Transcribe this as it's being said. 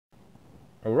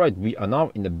Alright, we are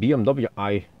now in the BMW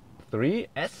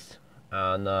i3S,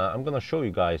 and I'm gonna show you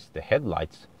guys the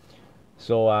headlights.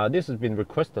 So this has been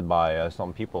requested by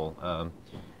some people.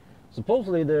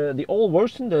 Supposedly the old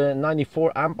version, the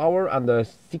 94 amp hour and the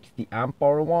 60 amp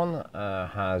hour one,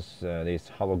 has this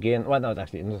halogen. Well, no,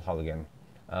 actually not halogen.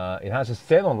 It has a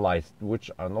xenon lights, which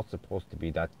are not supposed to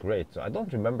be that great. So I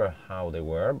don't remember how they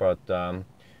were, but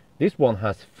this one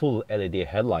has full LED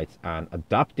headlights and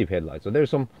adaptive headlights. So there's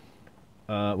some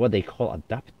what they call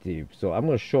adaptive. So I'm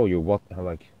going to show you what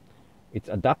like it's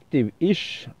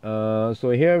adaptive-ish. So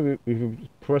here, if you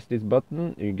press this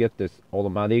button, you get this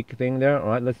automatic thing there. All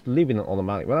right, let's leave it on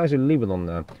automatic. Well, actually leave it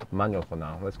on manual for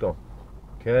now. Let's go.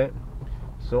 Okay.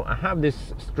 So I have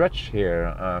this stretch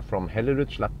here from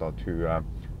Hellerudsletta to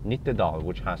Nittedal,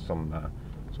 which has some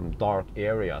dark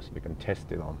areas we can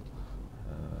test it on.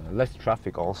 Less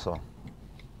traffic also.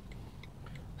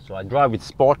 So I drive with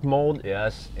sport mode.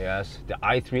 Yes, the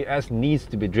i3S needs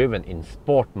to be driven in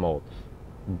sport mode.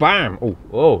 Bam!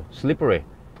 Oh, slippery.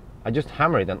 I just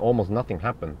hammered it and almost nothing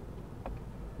happened.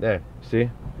 There, see?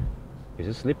 Is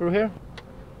it slippery here?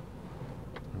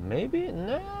 Maybe?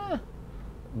 Nah.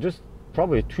 Just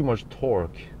probably too much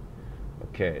torque.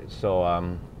 Okay, so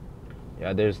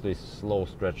yeah, there's this slow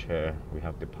stretch here we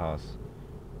have to pass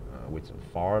with some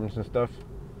farms and stuff.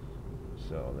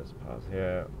 So let's pass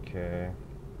here. Okay.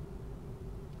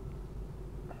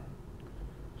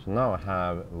 So now I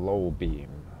have low beam.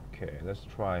 Okay, let's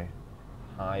try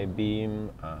high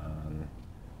beam, and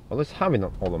well, let's have it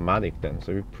on automatic then.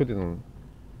 So we put it on.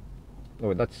 Oh,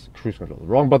 wait, that's cruise control.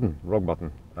 Wrong button.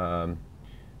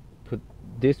 Put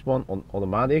this one on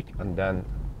automatic, and then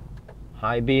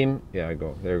high beam. Yeah,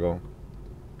 there you go.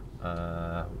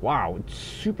 Wow, it's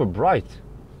super bright.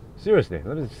 Seriously,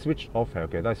 let me switch off here.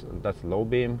 Okay, that's low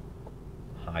beam,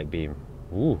 high beam.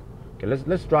 Ooh. Okay,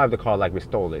 let's drive the car like we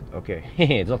stole it. Okay,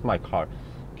 it's not my car.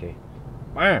 Okay,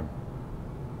 bam.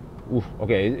 Oof.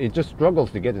 Okay, it just struggles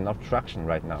to get enough traction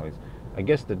right now. I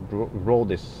guess the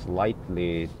road is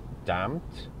slightly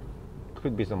damped.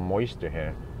 Could be some moisture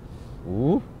here.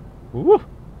 Ooh,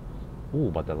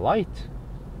 but the light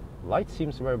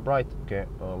seems very bright. Okay,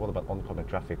 what about oncoming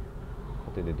traffic?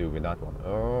 What did they do with that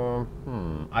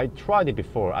one? I tried it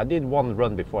before. I did one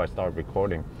run before I started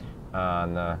recording,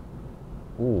 and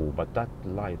ooh, but that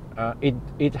light,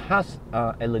 it has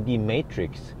LED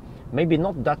matrix. Maybe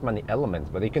not that many elements,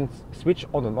 but it can switch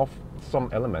on and off some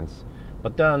elements.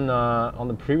 But then on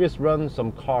the previous run,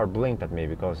 some car blinked at me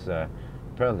because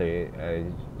apparently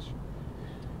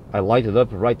I lighted up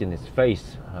right in his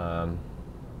face.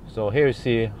 So here you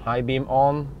see high beam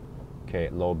on. Okay,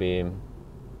 low beam,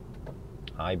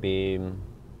 high beam,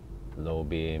 low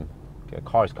beam. Okay, a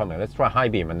car is coming. Let's try high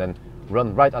beam and then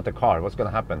run right at the car. What's gonna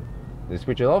happen? Did it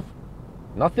switch it off?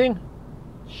 Nothing?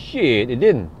 Shit, it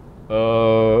didn't.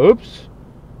 Oops.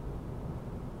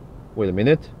 Wait a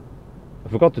minute. I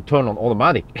forgot to turn on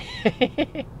automatic.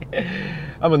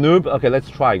 I'm a noob. Okay, let's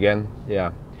try again.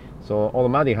 Yeah. So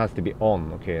automatic has to be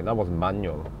on. Okay, that was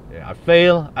manual. Yeah, I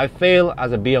fail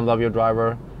as a BMW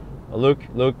driver. Look.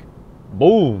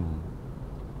 Boom.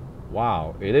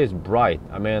 Wow, it is bright.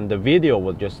 I mean, the video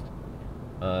will just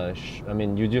I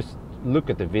mean, you just look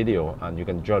at the video and you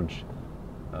can judge.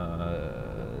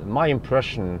 My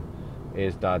impression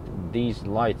is that these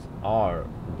lights are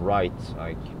bright,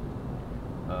 like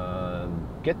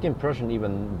get the impression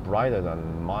even brighter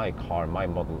than my car, my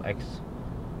Model X.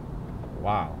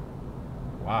 Wow.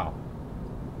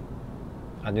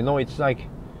 And you know, it's like,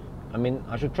 I mean,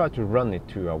 I should try to run it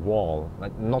to a wall,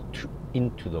 like not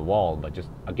into the wall, but just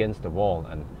against the wall,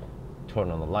 and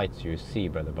turn on the lights so you see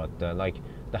better. But like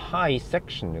the high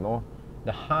section, you know,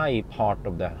 the high part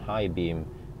of the high beam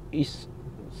is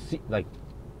like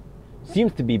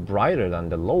seems to be brighter than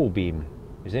the low beam.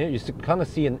 You kind of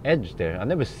see an edge there. I've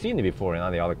never seen it before in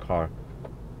any other car.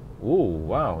 Ooh,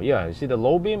 wow, yeah. You see the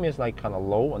low beam is like kind of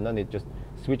low, and then it just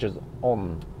switches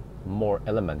on more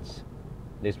elements.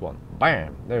 This one,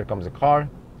 bam! There comes a car.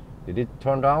 Did it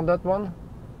turn down that one?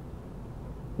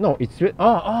 No, it's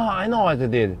I know what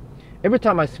it did. Every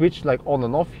time I switch like on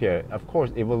and off here, of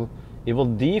course it will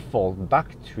default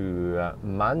back to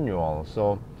manual.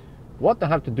 So what I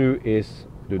have to do is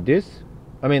do this.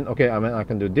 I mean, okay, I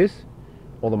can do this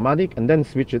automatic and then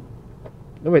switch it.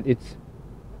 No, wait, it's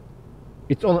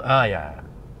on. Yeah,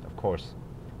 of course.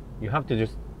 You have to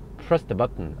just press the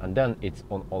button and then it's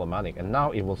on automatic, and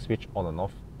now it will switch on and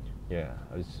off. Yeah,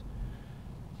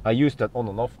 I used that on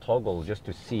and off toggle just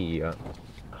to see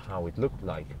how it looked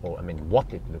like, or I mean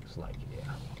what it looks like.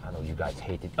 Yeah, I know you guys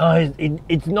hate it. Oh,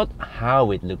 it's not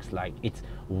how it looks like, it's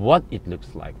what it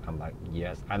looks like. I'm like,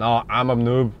 yes, I know, I'm a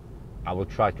noob. I will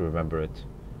try to remember it.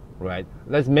 Right?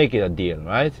 Let's make it a deal,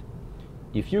 right?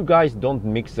 If you guys don't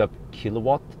mix up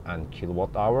kilowatt and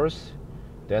kilowatt hours,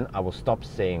 then I will stop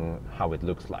saying how it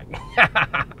looks like.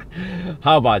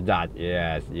 How about that?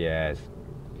 Yes, yes.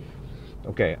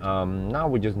 Okay, now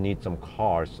we just need some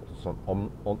cars,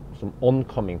 some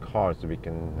oncoming cars, so we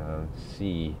can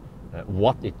see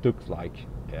what it looks like.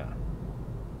 Yeah.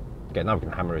 Okay, now we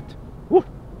can hammer it. Woo!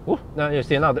 Woo! Now you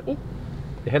see now the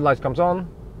headlights comes on.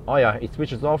 Oh yeah, it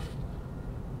switches off.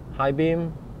 High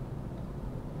beam.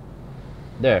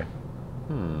 There.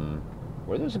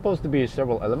 Were there supposed to be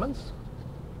several elements?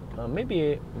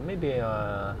 Maybe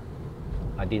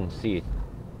I didn't see it.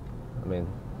 I mean,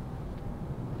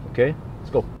 okay, let's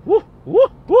go. Woo! Woo!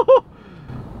 Woo!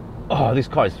 Oh, this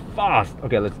car is fast.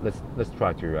 Okay, let's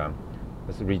try to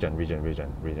let's regen.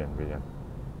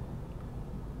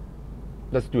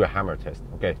 Let's do a hammer test.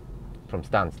 Okay, from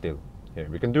standstill. Here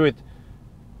we can do it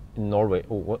in Norway.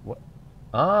 Oh, what?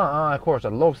 Of course,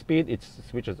 at low speed it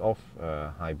switches off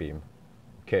high beam.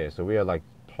 Okay, so we are like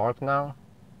parked now.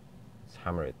 Let's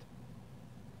hammer it.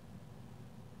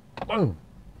 Boom!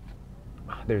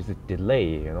 There's a delay,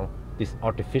 you know, this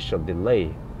artificial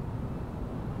delay,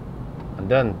 and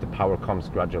then the power comes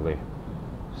gradually.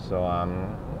 So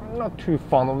I'm not too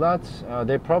fond of that.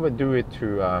 They probably do it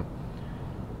to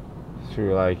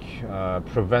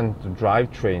prevent the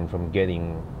drivetrain from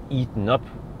getting eaten up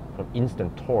from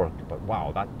instant torque. But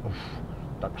wow,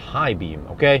 that high beam,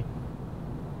 okay?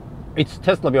 It's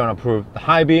Tesla Beyond approved. The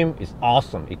high beam is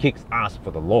awesome. It kicks ass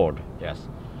for the Lord. Yes.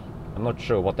 I'm not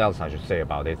sure what else I should say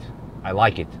about it. I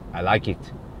like it. I like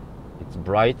it. It's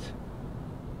bright.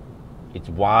 It's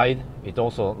wide. It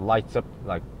also lights up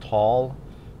like tall.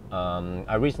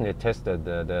 I recently tested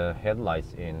the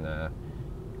headlights in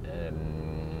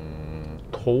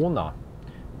Kona,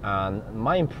 and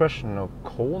my impression of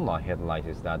Kona headlight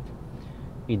is that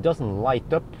it doesn't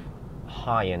light up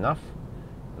high enough.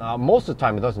 Now most of the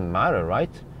time it doesn't matter, right?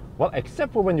 Well,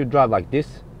 except for when you drive like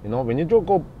this, you know, when you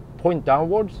go point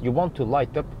downwards, you want to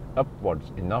light up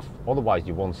upwards enough, otherwise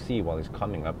you won't see what is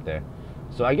coming up there.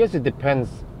 So I guess it depends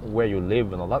where you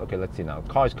live and all that. Okay, let's see now.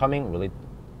 Car is coming. Will it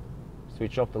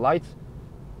switch off the lights?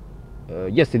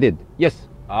 Yes, it did. Yes.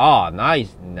 Ah,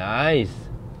 nice, nice.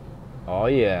 Oh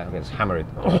yeah. Okay, let's hammer it.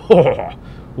 Oh,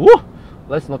 woo!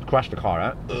 Let's not crash the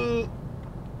car, huh?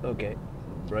 Okay,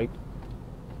 brake.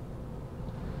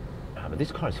 But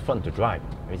this car is fun to drive.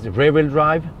 It's a rear-wheel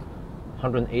drive,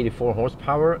 184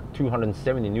 horsepower,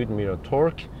 270 newton meter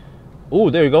torque. Oh,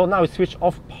 there you go. Now it switched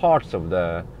off parts of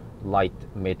the light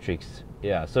matrix.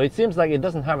 Yeah, so it seems like it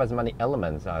doesn't have as many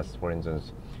elements as, for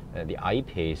instance, the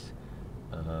I-Pace.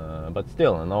 But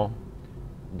still, you know,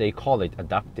 they call it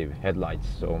adaptive headlights.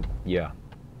 So yeah.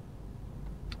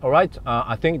 All right,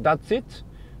 I think that's it.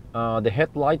 The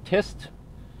headlight test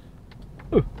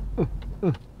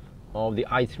of the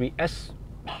i3S,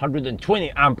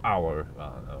 120 amp hour,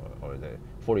 or the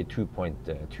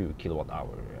 42.2 kilowatt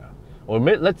hour. Yeah. Or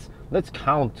let's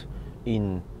count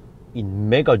in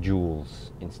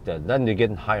megajoules instead. Then you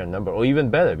get a higher number, or even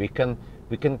better, we can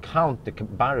count the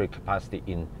battery capacity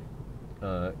in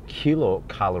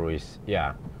kilocalories.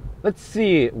 Yeah. Let's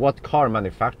see what car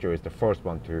manufacturer is the first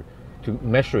one to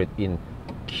measure it in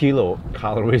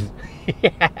kilocalories.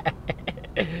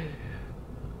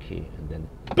 Okay, and then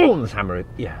boom, let's hammer it.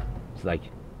 Yeah, it's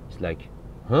like,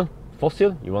 huh?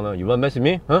 Fossil? You wanna mess with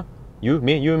me? Huh? You,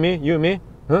 me?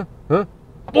 Huh?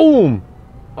 Boom!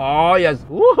 Oh yes!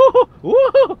 Woohoo!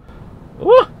 Woohoo!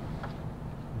 Woo!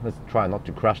 Let's try not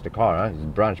to crash the car. Huh? It's a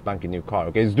brand spanking new car.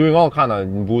 Okay, it's doing all kind of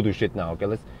voodoo shit now. Okay,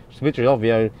 let's switch it off.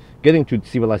 We are getting to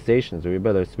civilization, so we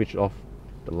better switch off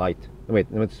the light. Wait,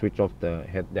 let's switch off the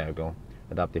head. There we go.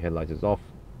 Adaptive headlight is off.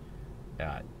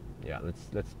 Yeah.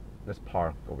 Let's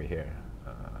park over here.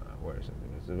 Where is it?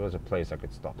 There was a place I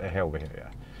could stop. Here over here. Yeah.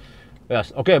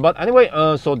 Yes. Okay. But anyway,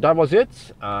 so that was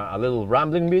it. A little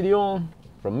rambling video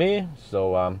from me.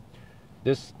 So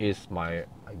this is my,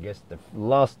 I guess, the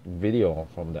last video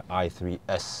from the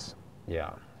i3S. Yeah.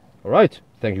 All right.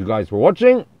 Thank you guys for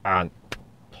watching, and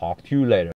talk to you later.